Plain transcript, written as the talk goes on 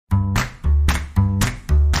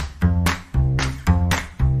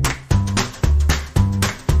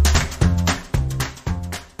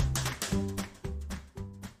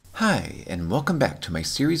Hi, and welcome back to my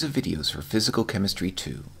series of videos for Physical Chemistry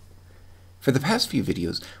 2. For the past few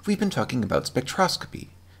videos, we've been talking about spectroscopy.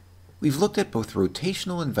 We've looked at both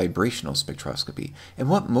rotational and vibrational spectroscopy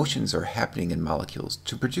and what motions are happening in molecules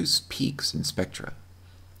to produce peaks in spectra.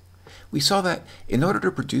 We saw that in order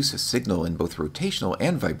to produce a signal in both rotational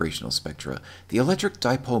and vibrational spectra, the electric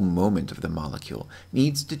dipole moment of the molecule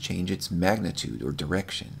needs to change its magnitude or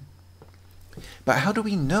direction. But how do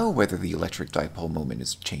we know whether the electric dipole moment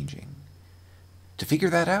is changing? To figure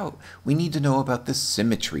that out, we need to know about the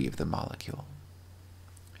symmetry of the molecule.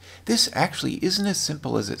 This actually isn't as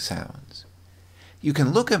simple as it sounds. You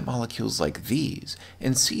can look at molecules like these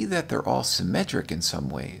and see that they're all symmetric in some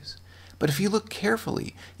ways. But if you look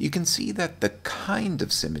carefully, you can see that the kind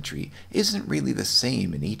of symmetry isn't really the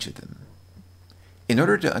same in each of them. In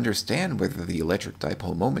order to understand whether the electric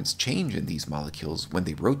dipole moments change in these molecules when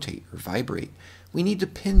they rotate or vibrate, we need to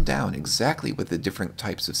pin down exactly what the different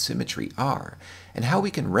types of symmetry are and how we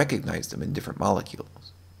can recognize them in different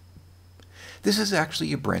molecules. This is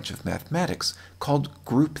actually a branch of mathematics called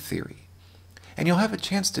group theory, and you'll have a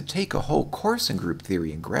chance to take a whole course in group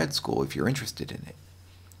theory in grad school if you're interested in it.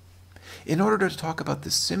 In order to talk about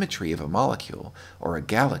the symmetry of a molecule, or a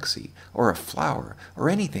galaxy, or a flower, or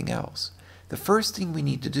anything else, the first thing we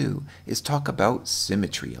need to do is talk about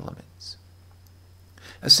symmetry elements.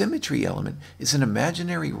 A symmetry element is an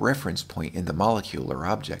imaginary reference point in the molecule or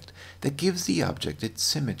object that gives the object its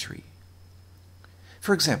symmetry.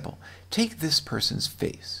 For example, take this person's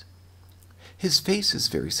face. His face is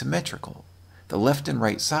very symmetrical. The left and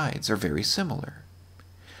right sides are very similar.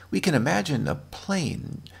 We can imagine a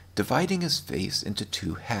plane dividing his face into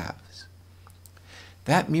two halves.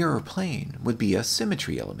 That mirror plane would be a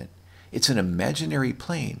symmetry element. It's an imaginary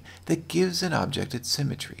plane that gives an object its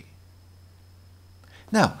symmetry.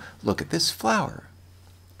 Now, look at this flower.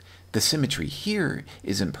 The symmetry here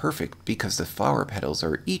is imperfect because the flower petals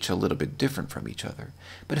are each a little bit different from each other.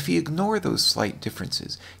 But if you ignore those slight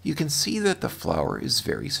differences, you can see that the flower is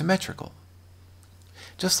very symmetrical.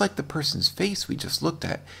 Just like the person's face we just looked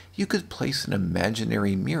at, you could place an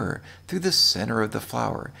imaginary mirror through the center of the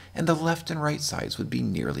flower, and the left and right sides would be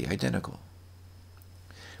nearly identical.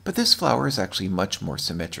 But this flower is actually much more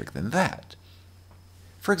symmetric than that.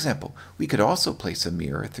 For example, we could also place a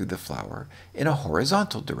mirror through the flower in a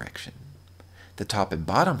horizontal direction. The top and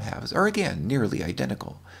bottom halves are again nearly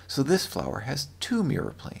identical, so this flower has two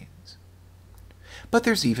mirror planes. But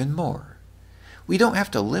there's even more. We don't have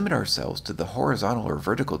to limit ourselves to the horizontal or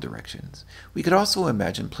vertical directions. We could also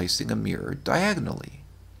imagine placing a mirror diagonally.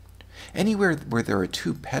 Anywhere where there are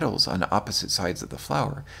two petals on opposite sides of the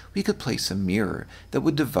flower, we could place a mirror that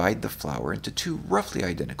would divide the flower into two roughly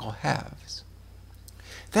identical halves.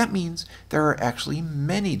 That means there are actually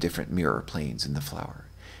many different mirror planes in the flower,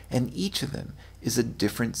 and each of them is a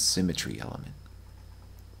different symmetry element.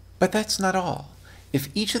 But that's not all. If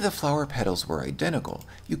each of the flower petals were identical,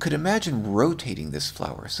 you could imagine rotating this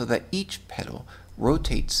flower so that each petal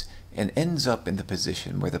rotates and ends up in the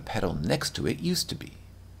position where the petal next to it used to be.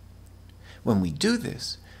 When we do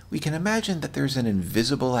this, we can imagine that there's an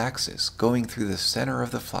invisible axis going through the center of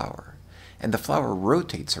the flower, and the flower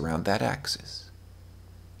rotates around that axis.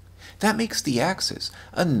 That makes the axis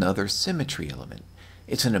another symmetry element.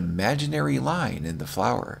 It's an imaginary line in the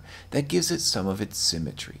flower that gives it some of its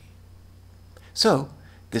symmetry. So,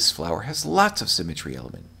 this flower has lots of symmetry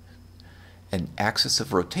elements, an axis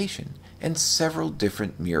of rotation, and several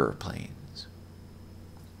different mirror planes.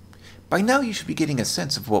 By now you should be getting a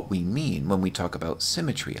sense of what we mean when we talk about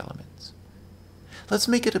symmetry elements. Let's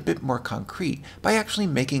make it a bit more concrete by actually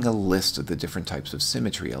making a list of the different types of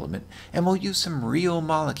symmetry element, and we'll use some real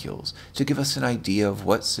molecules to give us an idea of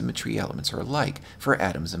what symmetry elements are like for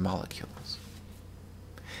atoms and molecules.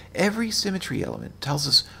 Every symmetry element tells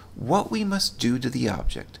us what we must do to the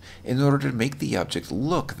object in order to make the object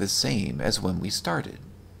look the same as when we started.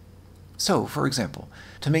 So, for example,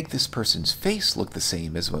 to make this person's face look the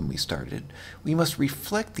same as when we started, we must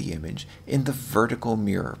reflect the image in the vertical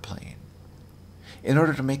mirror plane. In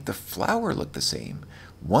order to make the flower look the same,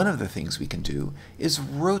 one of the things we can do is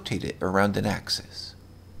rotate it around an axis.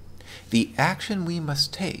 The action we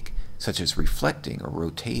must take, such as reflecting or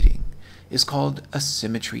rotating, is called a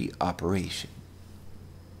symmetry operation.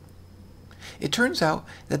 It turns out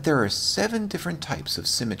that there are 7 different types of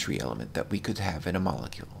symmetry element that we could have in a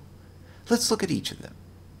molecule. Let's look at each of them.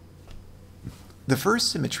 The first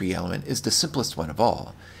symmetry element is the simplest one of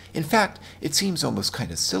all. In fact, it seems almost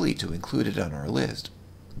kind of silly to include it on our list,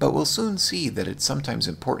 but we'll soon see that it's sometimes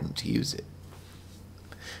important to use it.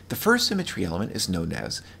 The first symmetry element is known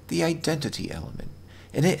as the identity element,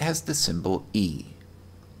 and it has the symbol E.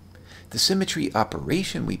 The symmetry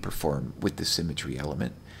operation we perform with the symmetry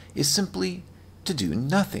element is simply to do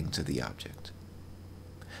nothing to the object.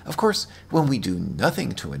 Of course, when we do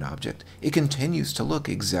nothing to an object, it continues to look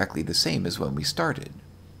exactly the same as when we started.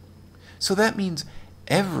 So that means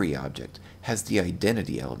every object has the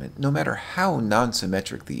identity element, no matter how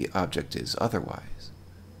non-symmetric the object is otherwise.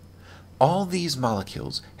 All these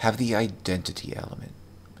molecules have the identity element.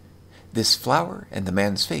 This flower and the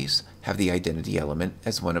man's face have the identity element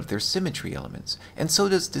as one of their symmetry elements, and so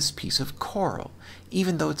does this piece of coral,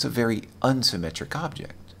 even though it's a very unsymmetric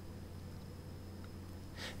object.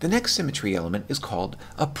 The next symmetry element is called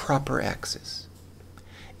a proper axis.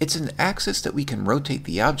 It's an axis that we can rotate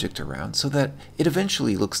the object around so that it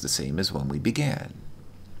eventually looks the same as when we began.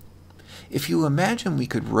 If you imagine we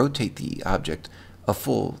could rotate the object a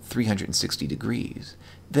full 360 degrees,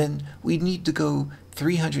 then we'd need to go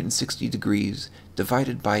 360 degrees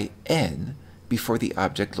divided by n before the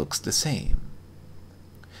object looks the same.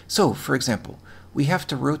 So, for example, we have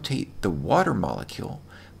to rotate the water molecule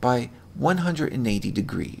by 180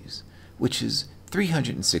 degrees, which is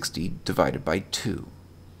 360 divided by 2.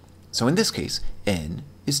 So in this case, n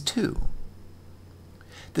is 2.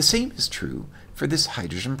 The same is true for this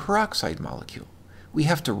hydrogen peroxide molecule. We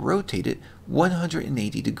have to rotate it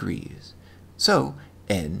 180 degrees, so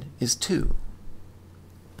n is 2.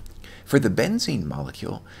 For the benzene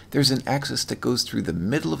molecule, there's an axis that goes through the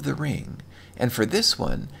middle of the ring, and for this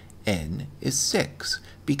one, n is 6,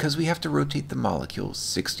 because we have to rotate the molecule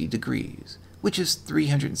 60 degrees, which is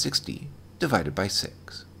 360 divided by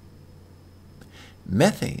 6.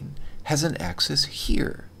 Methane has an axis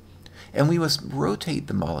here, and we must rotate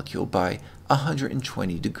the molecule by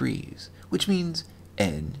 120 degrees, which means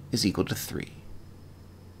n is equal to 3.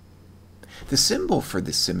 The symbol for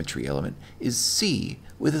this symmetry element is C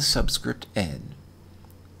with a subscript n.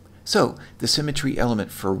 So, the symmetry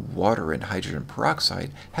element for water and hydrogen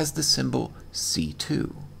peroxide has the symbol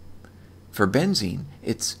C2. For benzene,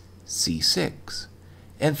 it's C6,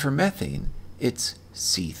 and for methane, it's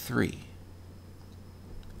C3.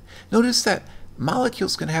 Notice that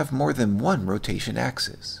molecules can have more than one rotation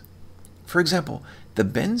axis. For example, the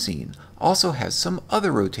benzene also has some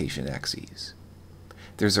other rotation axes.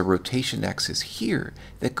 There's a rotation axis here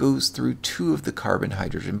that goes through 2 of the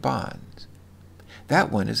carbon-hydrogen bonds.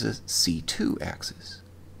 That one is a C2 axis.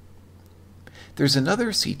 There's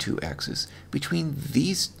another C2 axis between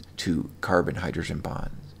these 2 carbon-hydrogen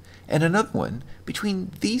bonds, and another one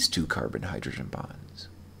between these 2 carbon-hydrogen bonds.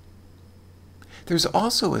 There's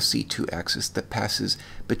also a C2 axis that passes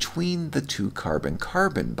between the 2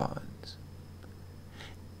 carbon-carbon bonds.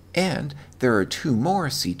 And there are 2 more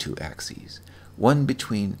C2 axes, one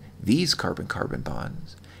between these carbon-carbon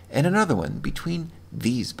bonds, and another one between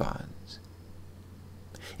these bonds.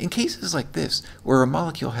 In cases like this, where a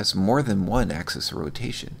molecule has more than one axis of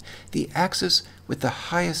rotation, the axis with the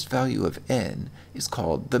highest value of n is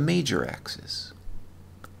called the major axis.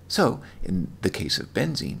 So, in the case of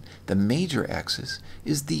benzene, the major axis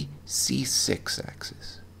is the C6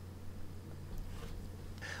 axis.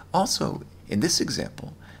 Also, in this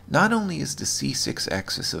example, not only is the C6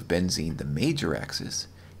 axis of benzene the major axis,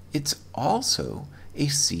 it's also a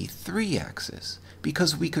C3 axis,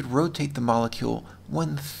 because we could rotate the molecule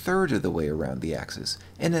 1/3 of the way around the axis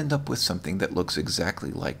and end up with something that looks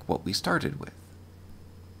exactly like what we started with.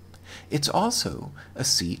 It's also a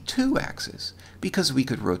C2 axis, because we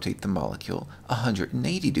could rotate the molecule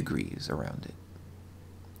 180 degrees around it.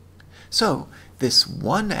 So, this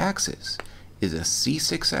one axis is a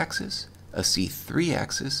C6 axis, a C3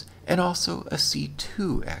 axis, and also a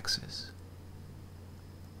C2 axis.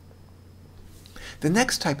 The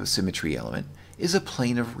next type of symmetry element is a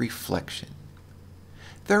plane of reflection.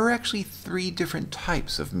 There are actually 3 different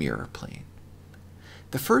types of mirror plane.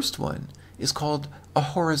 The first one is called a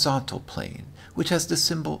horizontal plane, which has the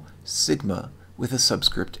symbol sigma with a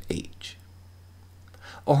subscript h.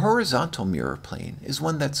 A horizontal mirror plane is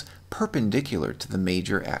one that's perpendicular to the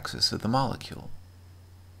major axis of the molecule.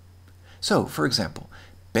 So, for example,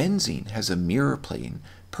 benzene has a mirror plane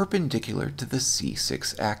perpendicular to the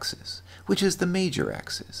C6 axis, which is the major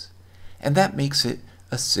axis, and that makes it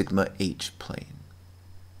a sigma h plane.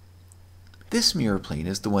 This mirror plane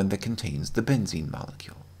is the one that contains the benzene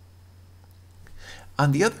molecule.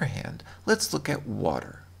 On the other hand, let's look at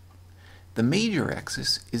water. The major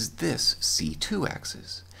axis is this C2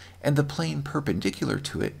 axis, and the plane perpendicular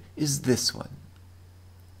to it is this one.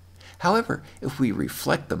 However, if we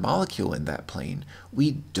reflect the molecule in that plane,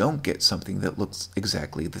 we don't get something that looks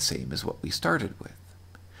exactly the same as what we started with.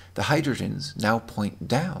 The hydrogens now point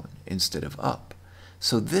down instead of up,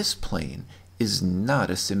 so this plane is not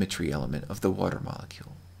a symmetry element of the water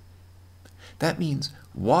molecule. That means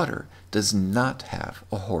water does not have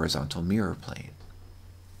a horizontal mirror plane.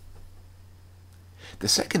 The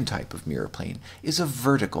second type of mirror plane is a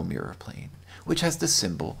vertical mirror plane, which has the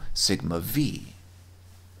symbol sigma v.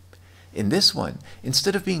 In this one,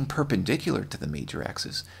 instead of being perpendicular to the major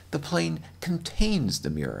axis, the plane contains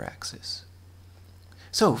the mirror axis.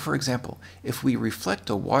 So, for example, if we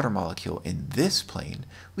reflect a water molecule in this plane,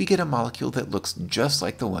 we get a molecule that looks just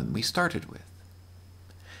like the one we started with.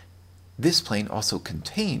 This plane also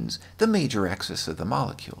contains the major axis of the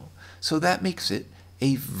molecule, so that makes it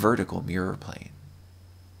a vertical mirror plane.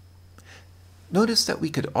 Notice that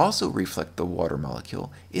we could also reflect the water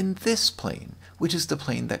molecule in this plane, which is the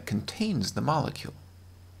plane that contains the molecule.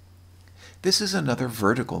 This is another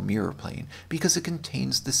vertical mirror plane because it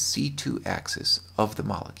contains the C2 axis of the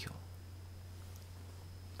molecule.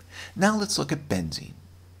 Now let's look at benzene.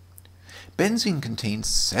 Benzene contains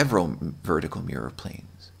several vertical mirror planes.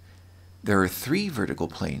 There are 3 vertical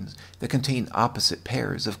planes that contain opposite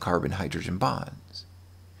pairs of carbon-hydrogen bonds.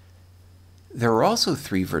 There are also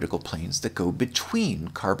 3 vertical planes that go between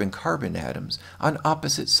carbon-carbon atoms on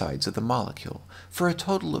opposite sides of the molecule, for a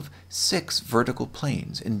total of 6 vertical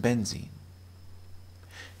planes in benzene.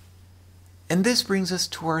 And this brings us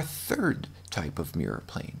to our third type of mirror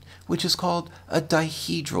plane, which is called a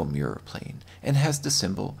dihedral mirror plane and has the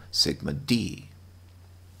symbol sigma d.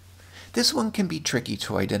 This one can be tricky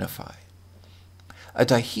to identify. A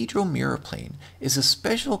dihedral mirror plane is a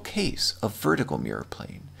special case of vertical mirror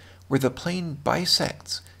plane, where the plane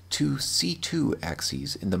bisects 2 C2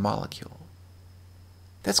 axes in the molecule.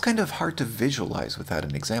 That's kind of hard to visualize without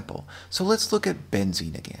an example, so let's look at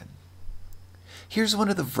benzene again. Here's one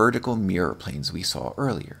of the vertical mirror planes we saw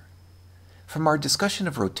earlier. From our discussion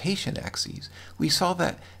of rotation axes, we saw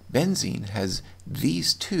that benzene has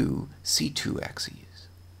these 2 C2 axes.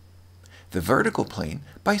 The vertical plane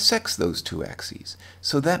bisects those 2 axes,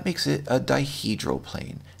 so that makes it a dihedral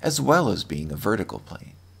plane, as well as being a vertical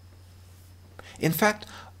plane. In fact,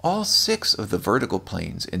 all 6 of the vertical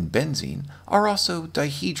planes in benzene are also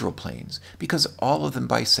dihedral planes because all of them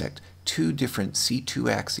bisect 2 different C2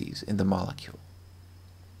 axes in the molecule.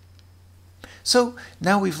 So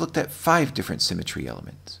now we've looked at 5 different symmetry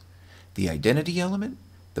elements: the identity element,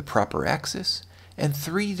 the proper axis, and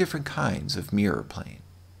 3 different kinds of mirror plane.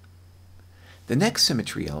 The next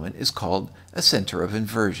symmetry element is called a center of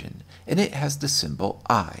inversion, and it has the symbol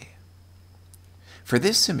I. For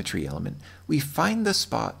this symmetry element, we find the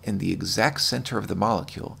spot in the exact center of the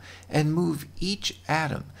molecule and move each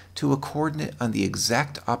atom to a coordinate on the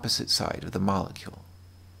exact opposite side of the molecule.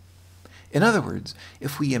 In other words,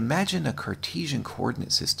 if we imagine a Cartesian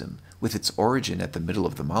coordinate system with its origin at the middle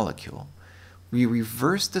of the molecule, we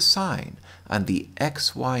reverse the sign on the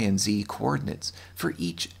x, y, and z coordinates for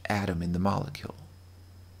each atom in the molecule.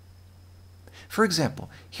 For example,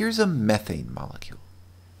 here's a methane molecule.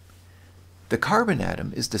 The carbon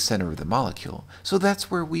atom is the center of the molecule, so that's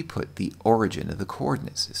where we put the origin of the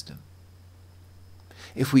coordinate system.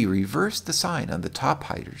 If we reverse the sign on the top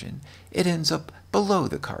hydrogen, it ends up below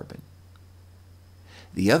the carbon.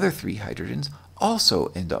 The other 3 hydrogens also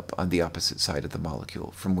end up on the opposite side of the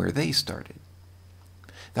molecule from where they started.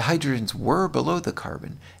 The hydrogens were below the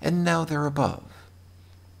carbon, and now they're above.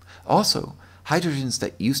 Also, hydrogens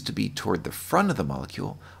that used to be toward the front of the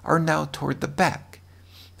molecule are now toward the back,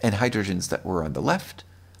 and hydrogens that were on the left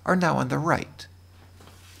are now on the right.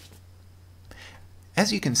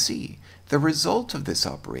 As you can see, the result of this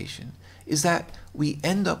operation is that we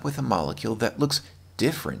end up with a molecule that looks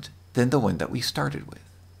different than the one that we started with.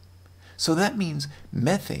 So that means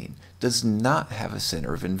methane does not have a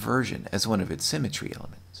center of inversion as one of its symmetry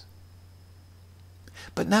elements.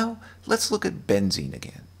 But now let's look at benzene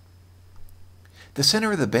again. The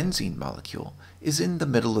center of the benzene molecule is in the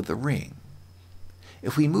middle of the ring.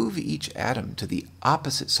 If we move each atom to the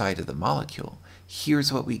opposite side of the molecule,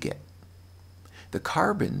 here's what we get. The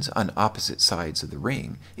carbons on opposite sides of the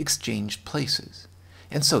ring exchanged places,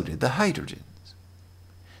 and so did the hydrogens.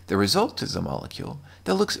 The result is a molecule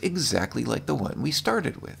that looks exactly like the one we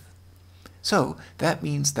started with. So that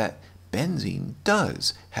means that benzene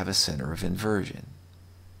does have a center of inversion.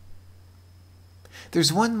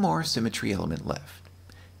 There's one more symmetry element left.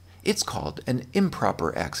 It's called an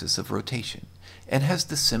improper axis of rotation and has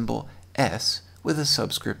the symbol S with a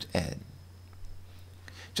subscript n.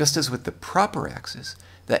 Just as with the proper axis,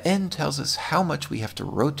 the n tells us how much we have to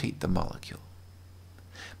rotate the molecule.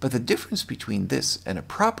 But the difference between this and a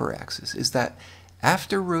proper axis is that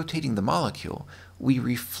after rotating the molecule, we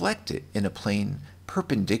reflect it in a plane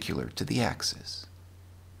perpendicular to the axis.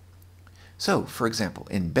 So, for example,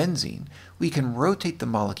 in benzene, we can rotate the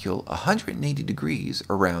molecule 180 degrees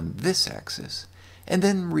around this axis, and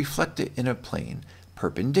then reflect it in a plane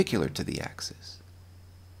perpendicular to the axis.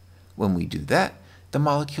 When we do that, the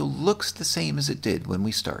molecule looks the same as it did when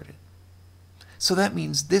we started. So that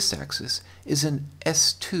means this axis is an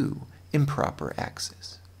S2 improper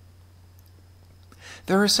axis.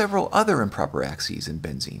 There are several other improper axes in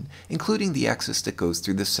benzene, including the axis that goes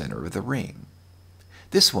through the center of the ring.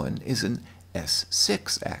 This one is an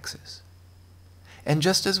S6 axis. And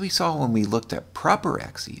just as we saw when we looked at proper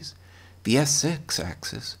axes, the S6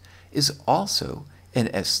 axis is also an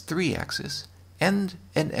S3 axis and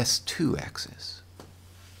an S2 axis.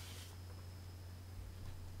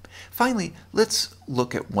 Finally, let's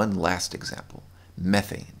look at one last example,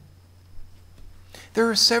 methane. There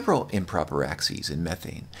are several improper axes in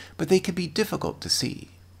methane, but they can be difficult to see.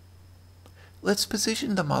 Let's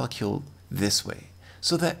position the molecule this way,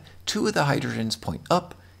 so that two of the hydrogens point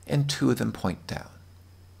up and two of them point down.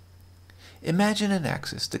 Imagine an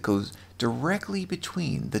axis that goes directly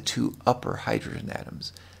between the two upper hydrogen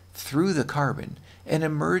atoms, through the carbon, and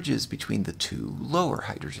emerges between the two lower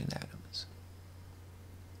hydrogen atoms.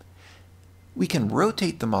 We can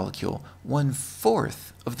rotate the molecule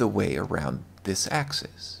 1/4 of the way around this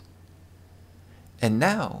axis. And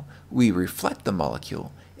now we reflect the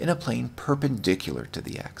molecule in a plane perpendicular to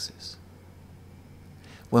the axis.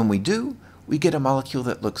 When we do, we get a molecule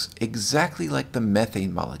that looks exactly like the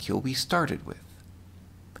methane molecule we started with.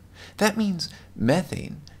 That means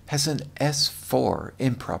methane has an S4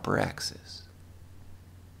 improper axis.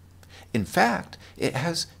 In fact, it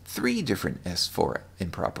has 3 different S4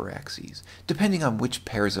 improper axes, depending on which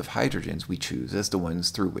pairs of hydrogens we choose as the ones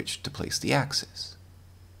through which to place the axis.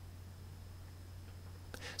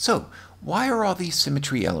 So, why are all these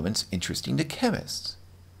symmetry elements interesting to chemists?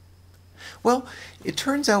 Well, it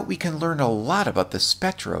turns out we can learn a lot about the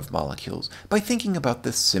spectra of molecules by thinking about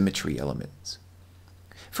the symmetry elements.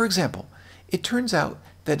 For example, it turns out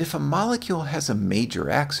that if a molecule has a major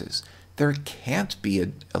axis, there can't be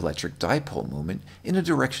an electric dipole moment in a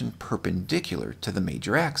direction perpendicular to the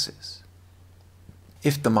major axis.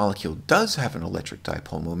 If the molecule does have an electric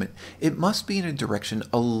dipole moment, it must be in a direction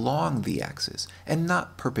along the axis and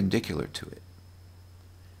not perpendicular to it.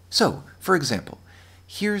 So, for example,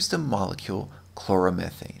 here's the molecule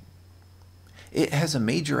chloromethane. It has a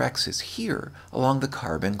major axis here along the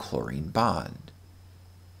carbon-chlorine bond.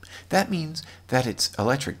 That means that its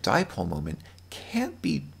electric dipole moment can't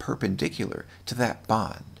be perpendicular to that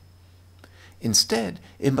bond. Instead,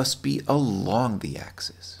 it must be along the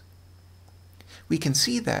axis. We can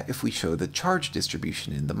see that if we show the charge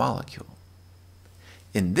distribution in the molecule.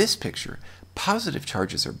 In this picture, positive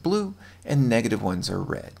charges are blue and negative ones are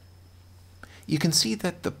red. You can see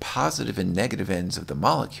that the positive and negative ends of the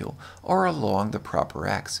molecule are along the proper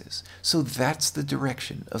axis, so that's the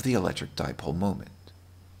direction of the electric dipole moment.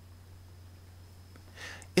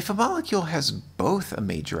 If a molecule has both a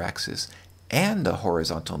major axis and a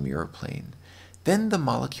horizontal mirror plane, then the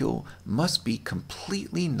molecule must be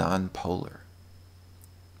completely nonpolar.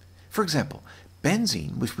 For example,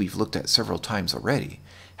 benzene, which we've looked at several times already,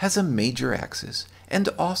 has a major axis and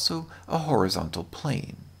also a horizontal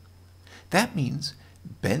plane. That means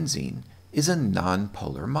benzene is a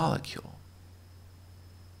nonpolar molecule.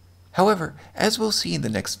 However, as we'll see in the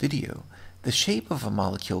next video, the shape of a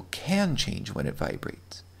molecule can change when it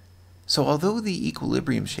vibrates. So although the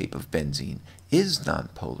equilibrium shape of benzene is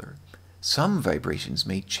nonpolar, some vibrations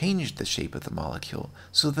may change the shape of the molecule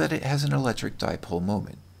so that it has an electric dipole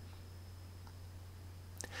moment.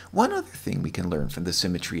 One other thing we can learn from the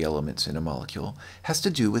symmetry elements in a molecule has to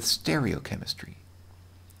do with stereochemistry.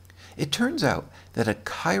 It turns out that a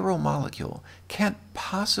chiral molecule can't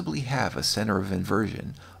possibly have a center of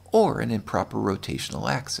inversion or an improper rotational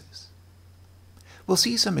axis. We'll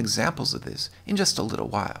see some examples of this in just a little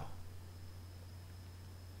while.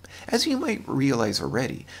 As you might realize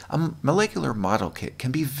already, a molecular model kit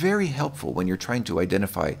can be very helpful when you're trying to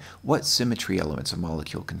identify what symmetry elements a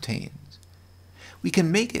molecule contains. We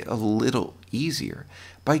can make it a little easier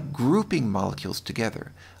by grouping molecules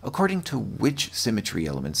together according to which symmetry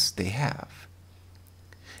elements they have.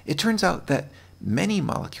 It turns out that many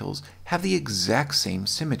molecules have the exact same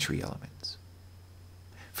symmetry elements.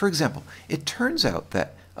 For example, it turns out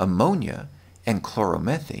that ammonia and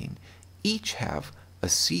chloromethane each have a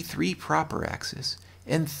C3 proper axis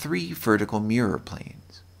and 3 vertical mirror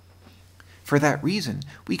planes. For that reason,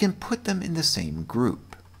 we can put them in the same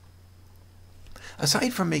group.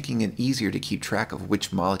 Aside from making it easier to keep track of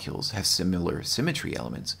which molecules have similar symmetry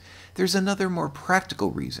elements, there's another more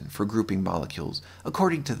practical reason for grouping molecules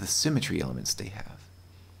according to the symmetry elements they have.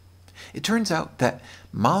 It turns out that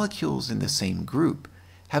molecules in the same group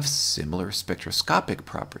have similar spectroscopic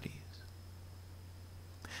properties.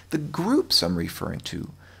 The groups I'm referring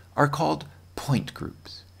to are called point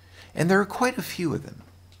groups, and there are quite a few of them.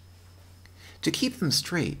 To keep them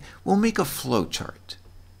straight, we'll make a flow chart.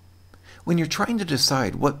 When you're trying to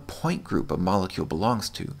decide what point group a molecule belongs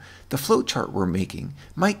to, the flow chart we're making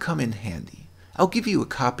might come in handy. I'll give you a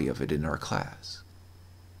copy of it in our class.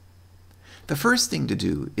 The first thing to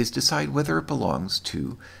do is decide whether it belongs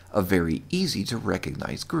to a very easy to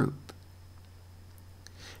recognize group.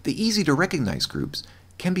 The easy to recognize groups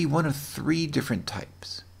can be one of three different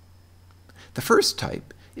types. The first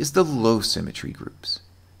type is the low symmetry groups.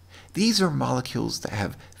 These are molecules that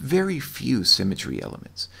have very few symmetry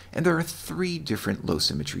elements, and there are three different low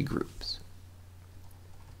symmetry groups.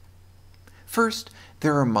 First,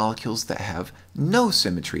 there are molecules that have no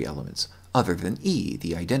symmetry elements other than E,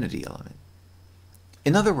 the identity element.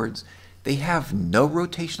 In other words, they have no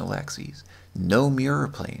rotational axes, no mirror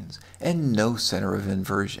planes, and no center of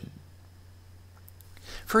inversion.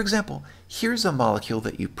 For example, here's a molecule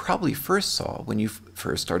that you probably first saw when you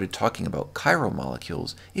first started talking about chiral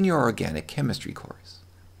molecules in your organic chemistry course.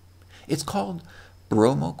 It's called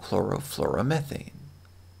bromochlorofluoromethane.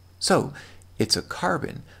 So, it's a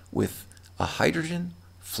carbon with a hydrogen,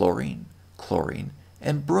 fluorine, chlorine,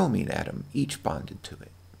 and bromine atom each bonded to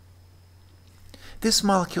it. This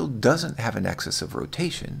molecule doesn't have an axis of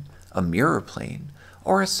rotation, a mirror plane,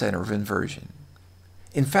 or a center of inversion.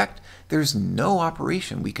 In fact, there's no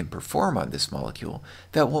operation we can perform on this molecule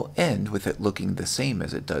that will end with it looking the same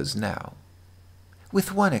as it does now.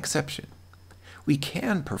 With one exception. We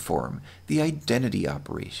can perform the identity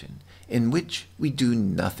operation, in which we do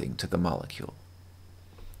nothing to the molecule.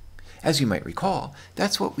 As you might recall,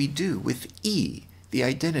 that's what we do with E, the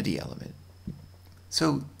identity element.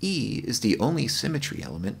 So E is the only symmetry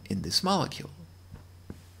element in this molecule.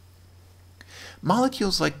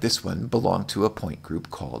 Molecules like this one belong to a point group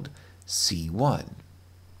called C1.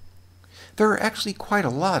 There are actually quite a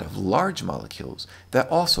lot of large molecules that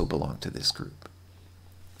also belong to this group.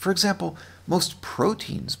 For example, most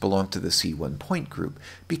proteins belong to the C1 point group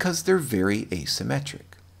because they're very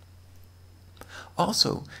asymmetric.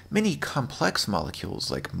 Also, many complex molecules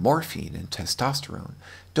like morphine and testosterone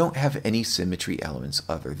don't have any symmetry elements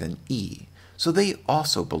other than E, so they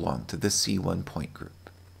also belong to the C1 point group.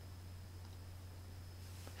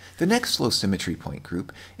 The next low symmetry point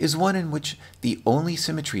group is one in which the only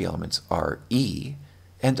symmetry elements are E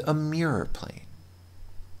and a mirror plane.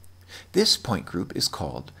 This point group is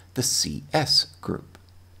called the CS group.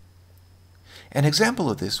 An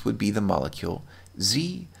example of this would be the molecule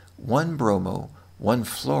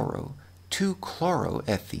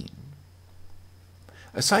Z1-bromo-1-fluoro-2-chloroethene.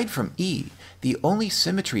 Aside from E, the only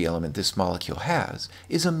symmetry element this molecule has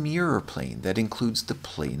is a mirror plane that includes the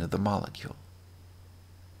plane of the molecule.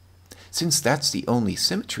 Since that's the only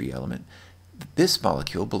symmetry element, this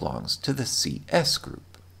molecule belongs to the CS group.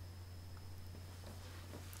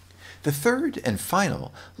 The third and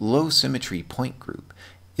final low symmetry point group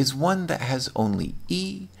is one that has only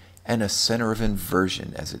E and a center of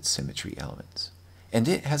inversion as its symmetry elements, and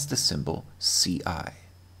it has the symbol Ci.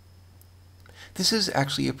 This is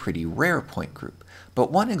actually a pretty rare point group,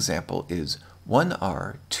 but one example is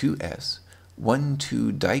 1R2S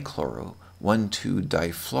 1,2-dichloro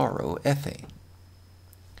 1,2-difluoroethane.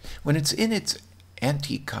 When it's in its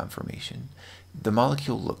antique conformation, the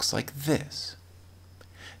molecule looks like this.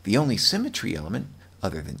 The only symmetry element,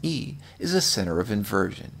 other than E, is a center of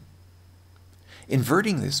inversion.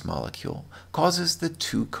 Inverting this molecule causes the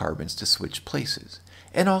two carbons to switch places,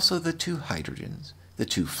 and also the two hydrogens, the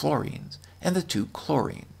two fluorines, and the two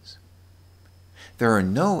chlorines. There are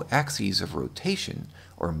no axes of rotation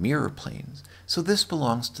or mirror planes, so this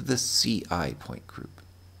belongs to the Ci point group.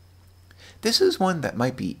 This is one that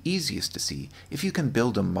might be easiest to see if you can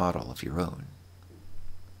build a model of your own.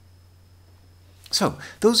 So,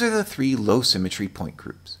 those are the three low symmetry point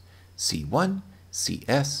groups, C1,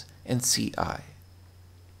 CS, and Ci.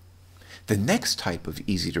 The next type of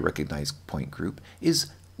easy to recognize point group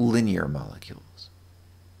is linear molecules.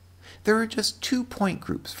 There are just 2 point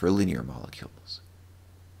groups for linear molecules.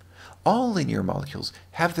 All linear molecules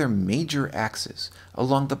have their major axis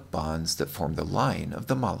along the bonds that form the line of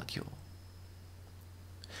the molecule.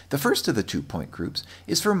 The first of the 2 point groups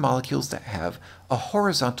is for molecules that have a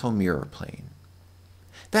horizontal mirror plane.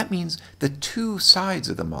 That means the two sides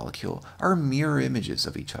of the molecule are mirror images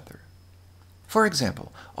of each other. For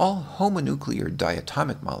example, all homonuclear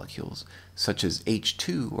diatomic molecules, such as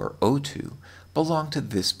H2 or O2, belong to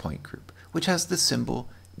this point group, which has the symbol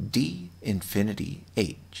D∞H.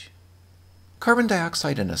 Carbon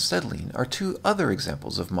dioxide and acetylene are two other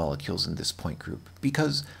examples of molecules in this point group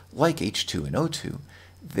because, like H2 and O2,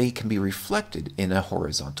 they can be reflected in a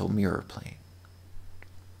horizontal mirror plane.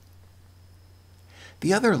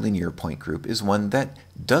 The other linear point group is one that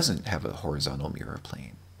doesn't have a horizontal mirror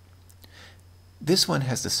plane. This one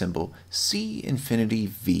has the symbol C infinity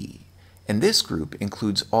V, and this group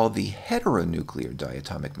includes all the heteronuclear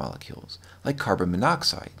diatomic molecules, like carbon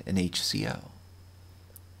monoxide and HCl.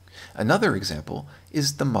 Another example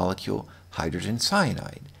is the molecule hydrogen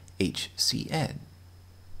cyanide, HCN.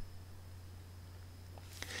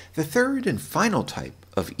 The third and final type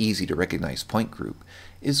of easy-to-recognize point group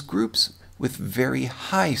is groups with very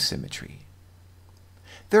high symmetry.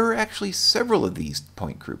 There are actually several of these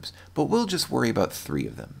point groups, but we'll just worry about three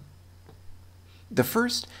of them. The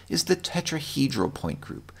first is the tetrahedral point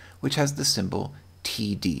group, which has the symbol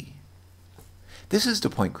TD. This is the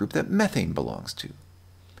point group that methane belongs to.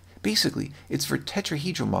 Basically, it's for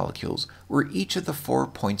tetrahedral molecules where each of the 4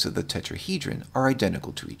 points of the tetrahedron are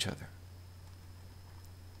identical to each other.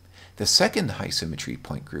 The second high symmetry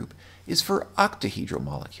point group is for octahedral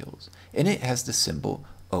molecules, and it has the symbol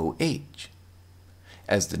OH.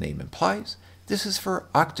 As the name implies, this is for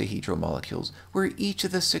octahedral molecules where each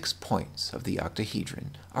of the 6 points of the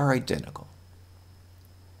octahedron are identical.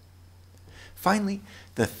 Finally,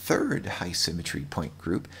 the third high symmetry point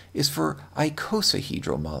group is for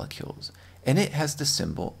icosahedral molecules, and it has the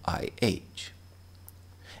symbol IH.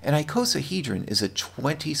 An icosahedron is a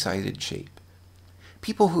 20-sided shape.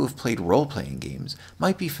 People who have played role-playing games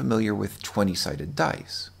might be familiar with 20-sided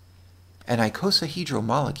dice. An icosahedral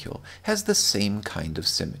molecule has the same kind of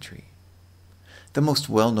symmetry. The most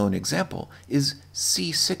well-known example is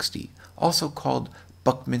C60, also called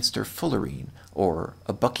Buckminster fullerene, or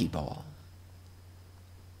a buckyball.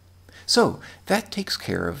 So, that takes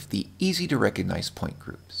care of the easy-to-recognize point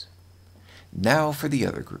groups. Now for the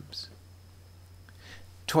other groups.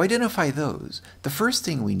 To identify those, the first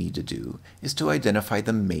thing we need to do is to identify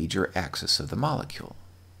the major axis of the molecule.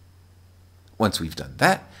 Once we've done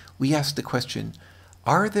that, we ask the question,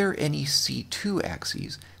 are there any C2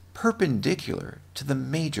 axes perpendicular to the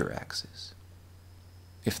major axis?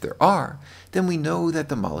 If there are, then we know that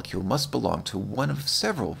the molecule must belong to one of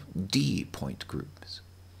several D point groups.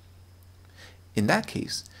 In that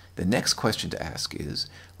case, the next question to ask is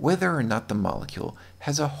whether or not the molecule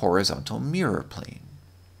has a horizontal mirror plane.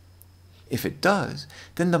 If it does,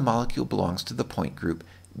 then the molecule belongs to the point group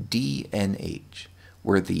DNH,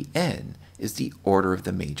 where the N is the order of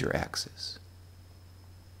the major axis.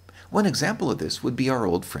 One example of this would be our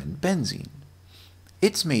old friend benzene.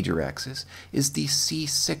 Its major axis is the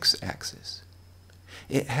C6 axis.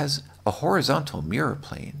 It has a horizontal mirror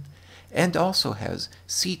plane and also has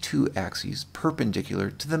C2 axes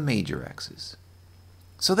perpendicular to the major axis.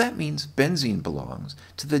 So that means benzene belongs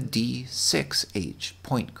to the D6H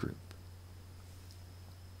point group.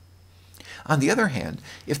 On the other hand,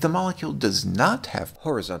 if the molecule does not have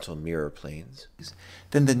horizontal mirror planes,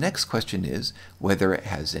 then the next question is whether it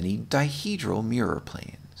has any dihedral mirror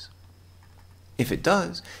planes. If it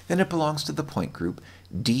does, then it belongs to the point group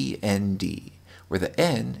DND, where the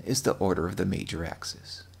N is the order of the major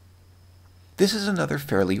axis. This is another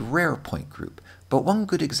fairly rare point group, but one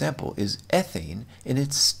good example is ethane in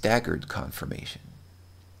its staggered conformation.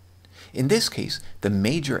 In this case, the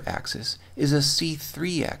major axis is a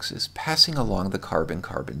C3 axis passing along the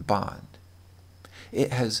carbon-carbon bond.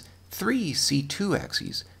 It has 3 C2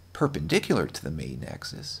 axes perpendicular to the main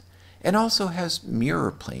axis, and also has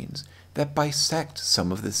mirror planes that bisect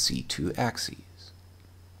some of the C2 axes.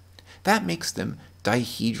 That makes them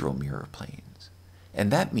dihedral mirror planes,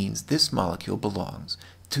 and that means this molecule belongs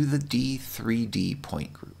to the D3D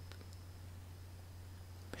point group.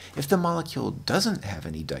 If the molecule doesn't have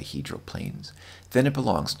any dihedral planes, then it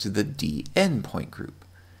belongs to the Dn point group,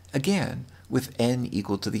 again with n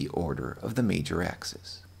equal to the order of the major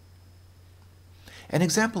axis. An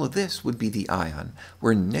example of this would be the ion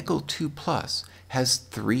where nickel 2+ has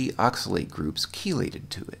 3 oxalate groups chelated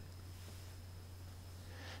to it.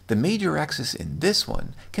 The major axis in this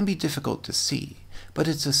one can be difficult to see, but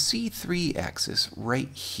it's a C3 axis right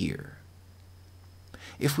here.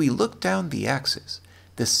 If we look down the axis,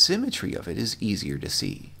 the symmetry of it is easier to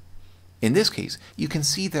see. In this case, you can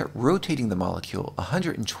see that rotating the molecule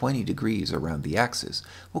 120 degrees around the axis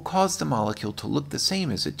will cause the molecule to look the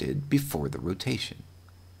same as it did before the rotation.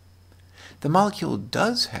 The molecule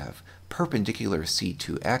does have perpendicular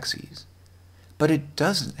C2 axes, but it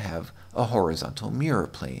doesn't have a horizontal mirror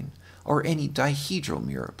plane or any dihedral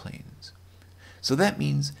mirror planes. So that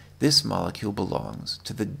means this molecule belongs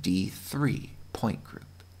to the D3 point group.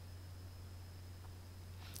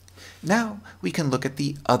 Now we can look at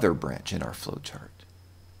the other branch in our flowchart.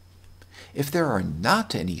 If there are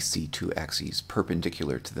not any C2 axes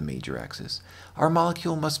perpendicular to the major axis, our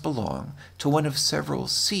molecule must belong to one of several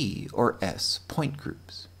C or S point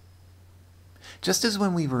groups. Just as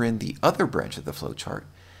when we were in the other branch of the flowchart,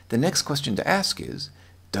 the next question to ask is,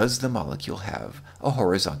 does the molecule have a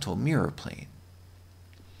horizontal mirror plane?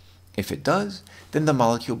 If it does, then the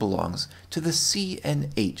molecule belongs to the C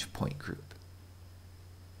and H point group.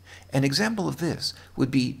 An example of this would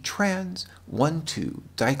be trans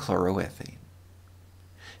 1,2-dichloroethane.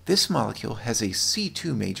 This molecule has a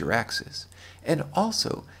C2 major axis and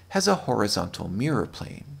also has a horizontal mirror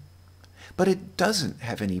plane, but it doesn't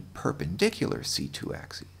have any perpendicular C2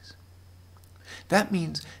 axes. That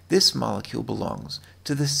means this molecule belongs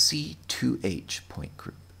to the C2H point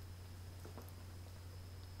group.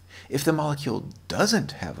 If the molecule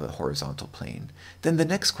doesn't have a horizontal plane, then the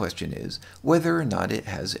next question is whether or not it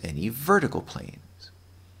has any vertical planes.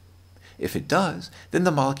 If it does, then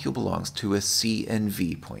the molecule belongs to a C and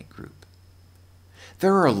V point group.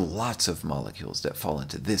 There are lots of molecules that fall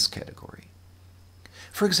into this category.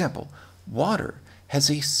 For example, water has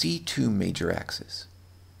a C2 major axis.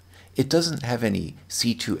 It doesn't have any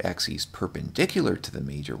C2 axes perpendicular to the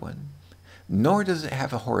major one, nor does it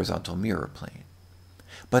have a horizontal mirror plane.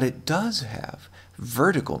 But it does have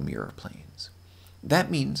vertical mirror planes. That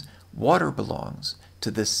means water belongs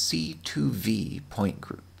to the C2V point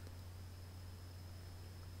group.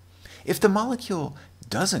 If the molecule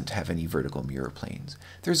doesn't have any vertical mirror planes,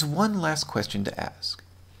 there's one last question to ask.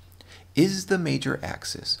 Is the major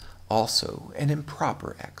axis also an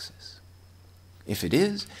improper axis? If it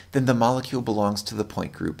is, then the molecule belongs to the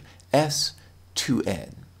point group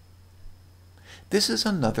S2N. This is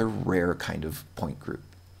another rare kind of point group.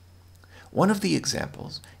 One of the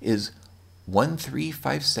examples is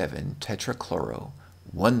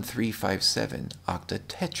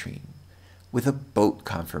 1357-tetrachloro-1357-octatetrene with a boat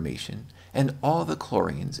conformation and all the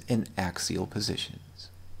chlorines in axial positions.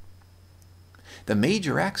 The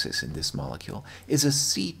major axis in this molecule is a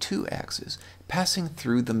C2 axis passing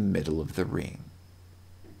through the middle of the ring.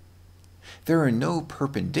 There are no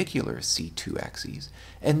perpendicular C2 axes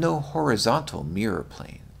and no horizontal mirror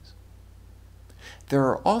planes. There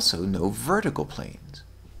are also no vertical planes.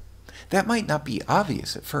 That might not be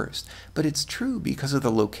obvious at first, but it's true because of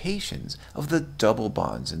the locations of the double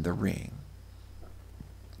bonds in the ring.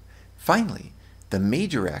 Finally, the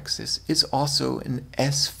major axis is also an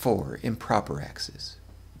S4 improper axis.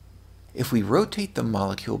 If we rotate the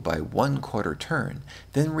molecule by 1/4 turn,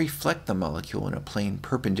 then reflect the molecule in a plane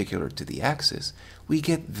perpendicular to the axis, we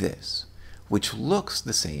get this, which looks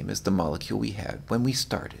the same as the molecule we had when we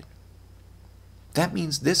started. That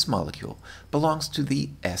means this molecule belongs to the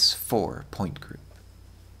S4 point group.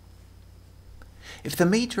 If the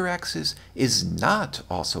major axis is not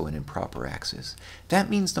also an improper axis, that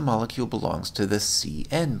means the molecule belongs to the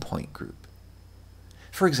CN point group.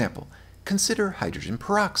 For example, consider hydrogen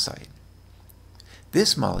peroxide.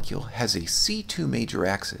 This molecule has a C2 major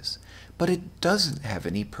axis, but it doesn't have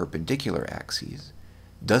any perpendicular axes,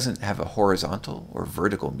 doesn't have a horizontal or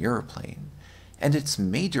vertical mirror plane, and its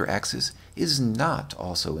major axis is not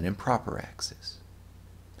also an improper axis.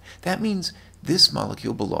 That means this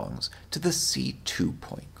molecule belongs to the C2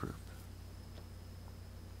 point group.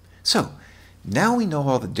 So, now we know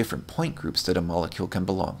all the different point groups that a molecule can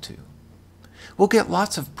belong to. We'll get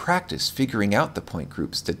lots of practice figuring out the point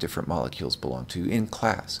groups that different molecules belong to in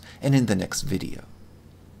class and in the next video.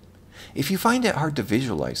 If you find it hard to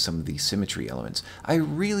visualize some of these symmetry elements, I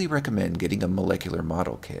really recommend getting a molecular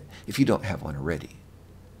model kit if you don't have one already.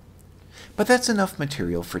 But that's enough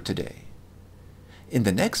material for today. In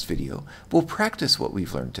the next video, we'll practice what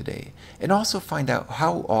we've learned today and also find out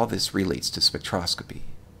how all this relates to spectroscopy.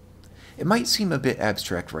 It might seem a bit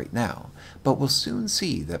abstract right now, but we'll soon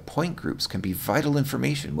see that point groups can be vital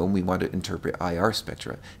information when we want to interpret IR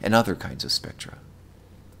spectra and other kinds of spectra.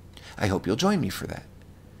 I hope you'll join me for that.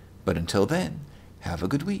 But until then, have a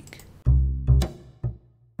good week.